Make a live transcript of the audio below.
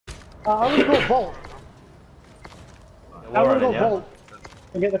I'm gonna go vault. I'm gonna go vault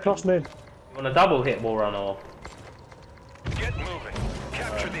and get the cross mid. You want a double hit wall run or? Get moving.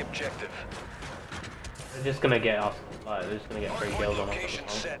 Capture the objective. They're just gonna get us. Like they're just gonna get 3 kills on Location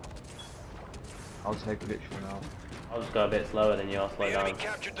us. set. I'll take glitch for now. I'll just go a bit slower than you. I'll slow The down. enemy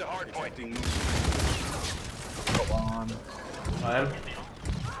captured the hard point. Got one. I am.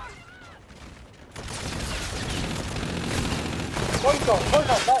 One shot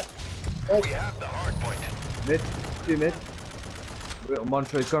back. We have the hard point. Mid. 2 mid.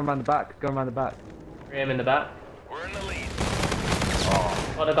 Montre, he's going around the back. Going around the back. 3 him in the back. We're in the lead.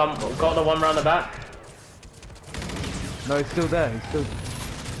 Oh. Got the one round the back. No, he's still there. He's still.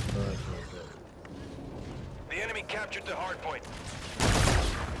 The enemy captured the hard point.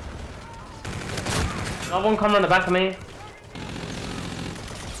 Another one come around the back of me.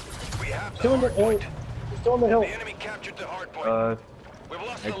 We have the Still on the hard hill. point. Still on the hill. The enemy captured the hard point. We've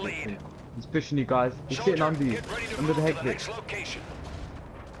lost the lead. He's pushing you guys. He's sitting Soldier, under you. get ready to Under the move head to the glitch. next location.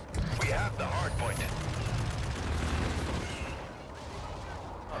 We have the hard point.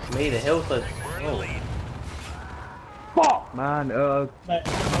 Fuck me, the hill's so. We're in the lead. Fuck! Man, Mate.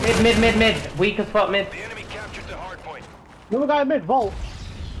 Mid. Weak as fuck mid. The enemy captured the hard point. Another guy mid, vault.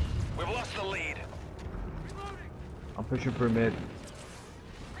 We've lost the lead. I'm pushing through mid.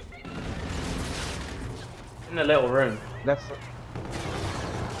 In the little room. Left.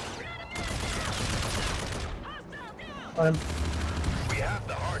 We have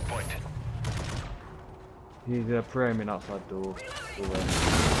the hard point. He's framing outside door.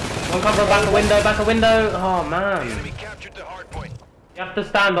 One come from back a window. Oh The man. enemy captured the hard point. You have to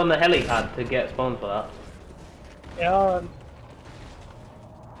stand on the helipad to get spawned for that. Yeah.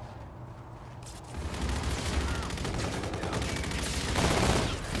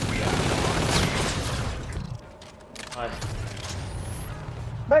 Nice.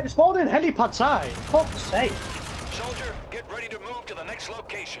 Mate, it's spawned in helipad side. Fuck's sake. Soldier, get ready to move to the next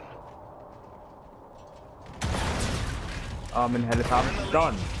location. I'm in helipad.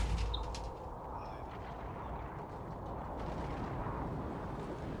 Done.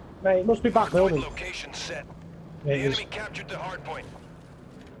 Mate, it must be back Hardpoint building. location set. Yeah, The it is. enemy captured the hard point.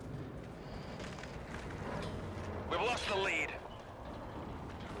 We've lost the lead.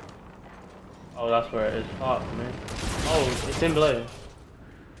 Oh, that's where it is. Fuck me. Oh, it's in blue.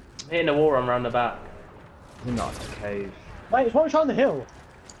 I'm hitting the wall run around the back. He's in that cave. Mate, it's one shot on the hill.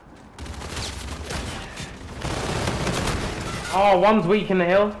 Oh, one's weak in the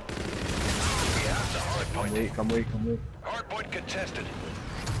hill. We have the hard point. I'm weak. Hard point contested.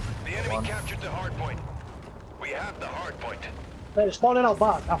 The enemy captured the hard point. We have the hard point. Mate, it's spawning out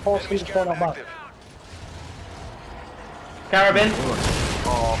back. I forced Enemy me to spawn scarab out back. active. Carabin.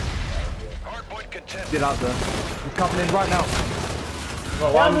 Oh, Hard point contested. get out there. He's coming in right now.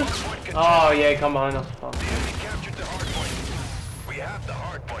 Got one. Hard point contested. Oh yeah, come behind us. Fuck. The enemy captured the hard point. We have the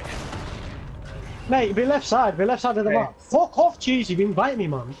hard point. Mate, be left side of the Okay. map. Fuck off, cheese, you've invited me,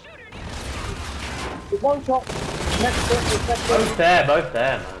 man. There's one shot. Next Both there,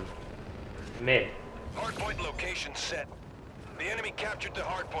 man. Mid. Hard point location set. The enemy captured the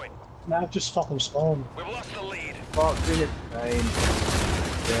hard point. Mate, I've just fucking spawned. We've lost the lead. Fuck, do it. Yeah,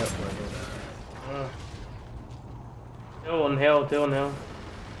 well, Two on hill.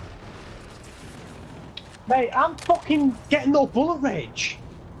 Mate, I'm fucking getting no bullet rage.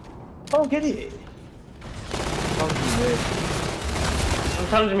 I don't get it. I'm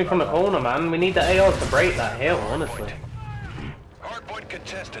challenging me from the corner, man. We need the AOs to break that hill, honestly. Hard point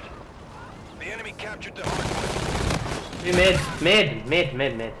contested. The enemy captured the hard point. Do mid.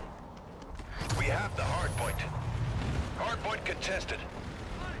 We have the hard point. Hard point contested.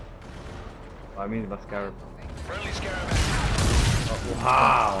 I mean, that's Scarab. Friendly scarab active.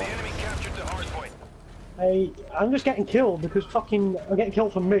 Wow. The enemy captured the hard point. Hey, I'm just getting killed because fucking I'm getting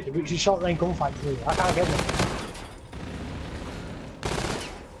killed from mid, which is short range gunfight for me. I can't get them.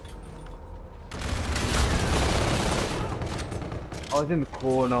 I was in the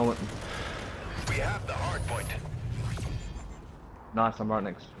corner. We have the hard point. Nice, I'm right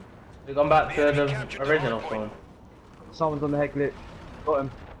next to him. We've gone back to the original spawn. Someone's on the head glitch. Got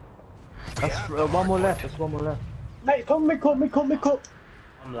him. That's one more left. That's one more left. Mate, come mid cut. I'm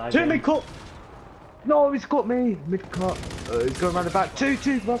lagging. Two mid cut. No, he's got me. Mid cut. He's going around the back. Two.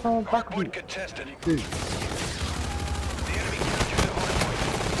 Back Hard of point me. contested. Two. The enemy captured the hard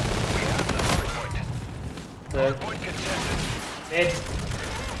point. We have the hard point. Hard point contested. Mid.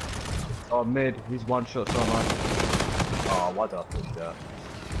 Oh, mid. He's one shot. So am I. Oh, why did I push that?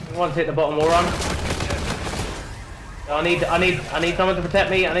 One's hit the bottom wall run. I need someone to protect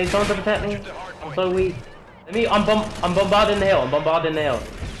me. I'm so weak. I'm bombarding the hill.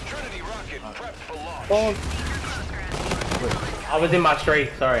 Trinity rocket prepped for launch. Oh, I was in my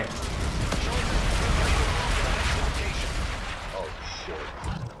streak, sorry. Oh shit.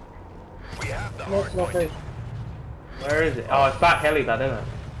 We have the no, hard it's not point. me. Where is it? Oh, it's back helipad, isn't it?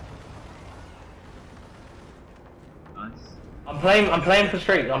 Nice. I'm playing for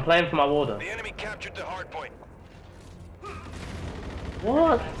streak. I'm playing for my warden. The enemy captured the hard point.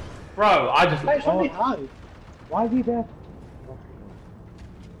 What? Bro, I just. Mate, somebody hide. Why are we there?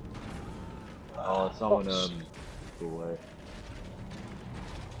 Oh, someone go away.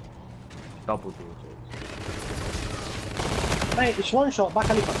 Double doors. Mate, it's one shot, back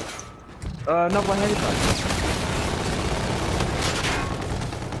helipad. Another helipad.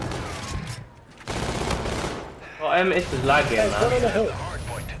 Oh, this is laggy, Mate, one on man. the hill. The hard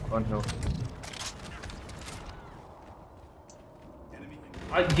point. One hill.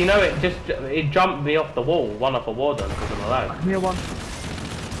 You know, it jumped me off the wall, one off a warden because of the lag. Come here, one.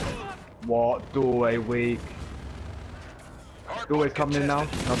 What? Doorway weak. Hard Doorway point coming in now.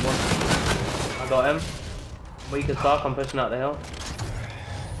 contested. Another one. I got him. Weak as fuck. I'm pushing out the hill.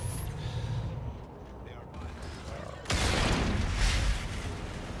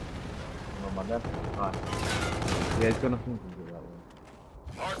 On my left. Right. Yeah, he's gonna think he'll do that way.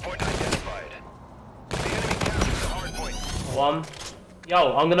 Hard point identified. The enemy captured the hard point. One.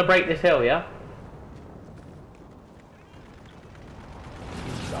 Yo, I'm gonna break this hill, yeah?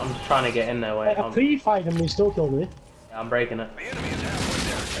 I'm just trying to get in there, wait. Mate, I pre-fired him and he still killed me. Yeah, I'm breaking it. The enemy is halfway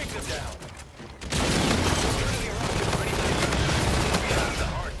there. Take them down. Trinity rocket ready to use. We have the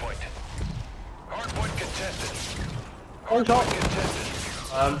hard point. Hard point contested. One shot. Contested.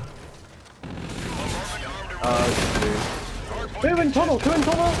 Hard point Two in tunnel, two in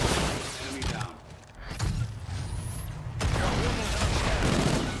tunnel.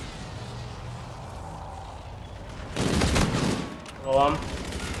 Go on.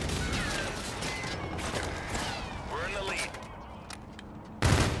 We're in the lead.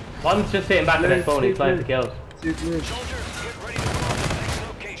 One's just sitting back in his phone, he's playing for kills. Two blue. Soldiers, get ready to move to the next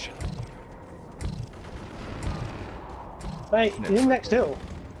location. Mate, he's in next hill.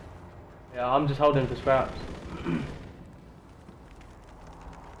 Yeah, I'm just holding for scraps.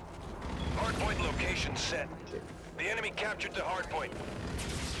 Hard point location set. The enemy captured the hard point.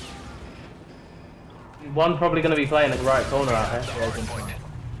 One probably gonna be playing at the right corner out The here. hard point.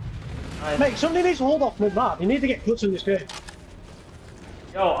 Nice. Mate, somebody needs to hold off mid-map. You need to get cuts in this game.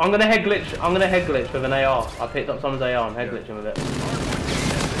 Yo, I'm gonna head glitch with an AR. I picked up someone's AR, I'm head glitching with it.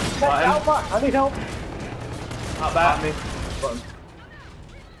 Mate, Right, help back, I need help. Out back.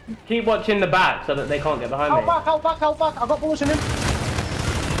 Keep watching the back so that they can't get behind Help me. back, help back, help back. I've got bullets in him.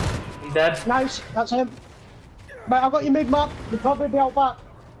 He's dead. Nice, that's him. Mate, I've got your mid-map. You'll probably be out back.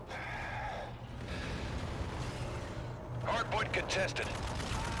 Hard point contested.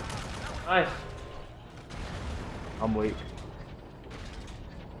 Nice. I'm weak.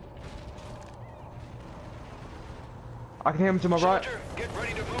 I can hear him to my right. Soldier, get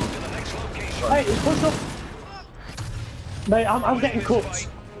ready to move to the next location. Mate, he's pushed up. Mate, I'm getting cuts.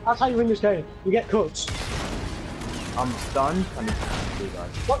 That's how you win this game. You get cuts. I'm stunned. I need to do that.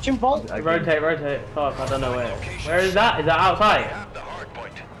 Watch him vault. Rotate. Fuck, I don't know where. Where is that? Is that We outside? have the hard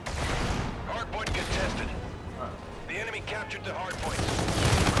point. Hard point contested. The enemy captured the hard point.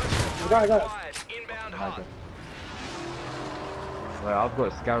 Go. Inbound hot. Wait, I've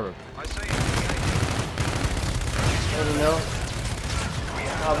got a scarab. I say On the hill.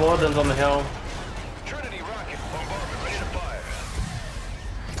 Our warden's on the hill. Trinity rocket bombardment ready to fire.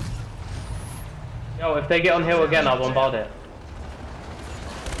 Yo, if they get on hill again, I'll bombard it.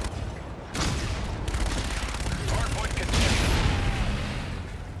 Hard point contested.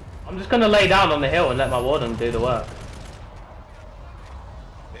 I'm just gonna lay down on the hill and let my warden do the work.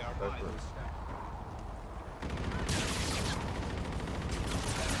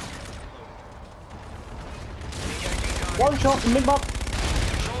 One shot from mid-map.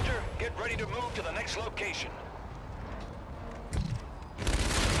 Soldier, get ready to move to the next location.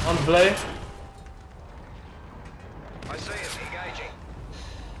 On blue. I say it's engaging.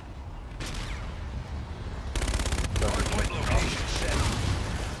 Hard point location set.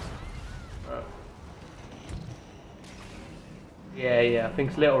 Yeah, I think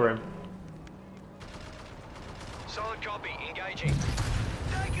it's little room. Solid copy, engaging.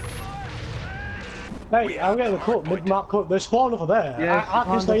 Taking fire. Mate, I'm getting a cut, mid-map cut. There's spawn over there. Yeah, I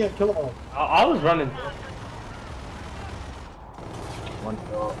can stay and kill it all. I was running. One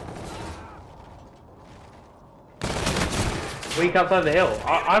shot. Weak outside the hill.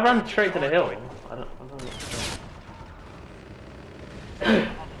 I ran straight to the hill. I don't know.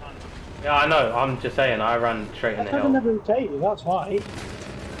 Yeah, I know. I'm just saying. I ran straight in the I hill. never rotate you, that's why.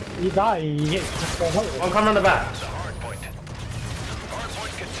 You die, you get just go home. One coming on the back. The hardpoint.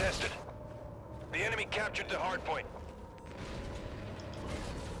 Hardpoint contested. The enemy captured the hardpoint.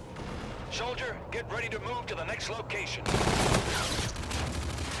 Soldier, get ready to move to the next location.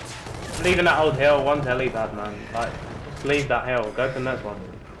 Leaving that old hill, one's heli bad, man. Like, just leave that hill, go to the next one.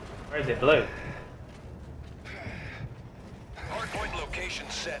 Where is it? Blue? Hardpoint location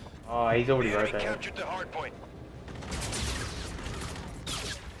set. Oh, he's already The enemy rotated. captured the hardpoint.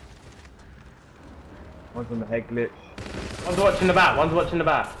 One's on the head glitch. One's watching the back, one's watching the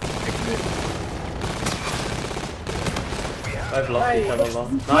back. Both lost each other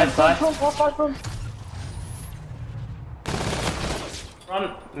long. Nice, nice.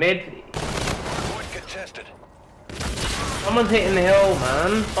 Front, mid. Hardpoint contested. Someone's hitting the hill,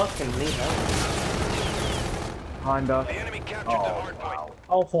 man. Fucking leave that. Behind us. The enemy captured the Oh, hardpoint. wow.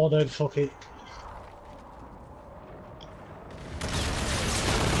 All four dead, fuck it.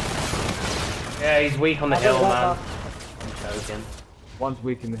 Yeah, he's weak on the I hill, don't like man. that. I'm joking. One's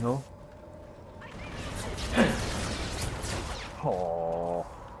weak in the hill. Oh.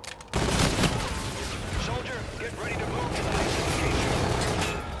 Soldier, get ready to move to the next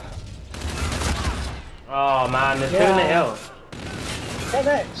location. Oh man, there's two in the hill. What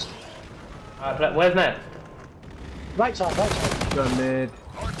next? Alright, where's next? Right side, right side. Go mid.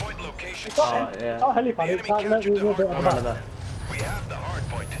 Hardpoint location It's not, Oh, set. yeah. it's not helipad, The it's enemy like let me captured the move it I'm at under the back. there. We have the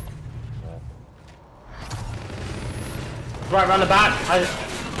hardpoint. Right round the back. I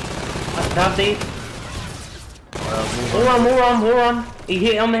stabbed these. More on, more on, more on. He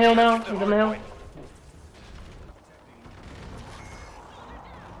hit on the hill now. He's on the hill.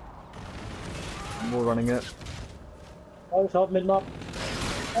 More running it. Oh, it's up mid-map.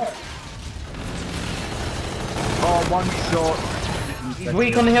 Oh, one shot. He's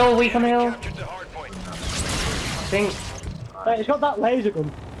weak on the hill, weak on the hill. Captured the hardpoint. I think. Hey, it's got that laser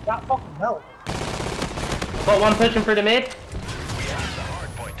gun. That fucking hell. Got one pushing through the mid. We have the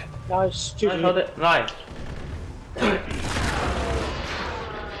hardpoint. Nice, Nice, hold it. Nice.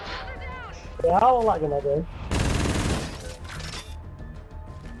 Yeah, how long am I doing?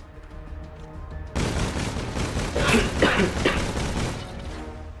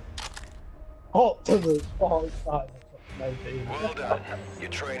 OpTimist. Oh, it's fine. Well done. Your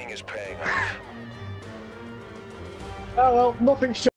training is paying off. Oh well, nothing's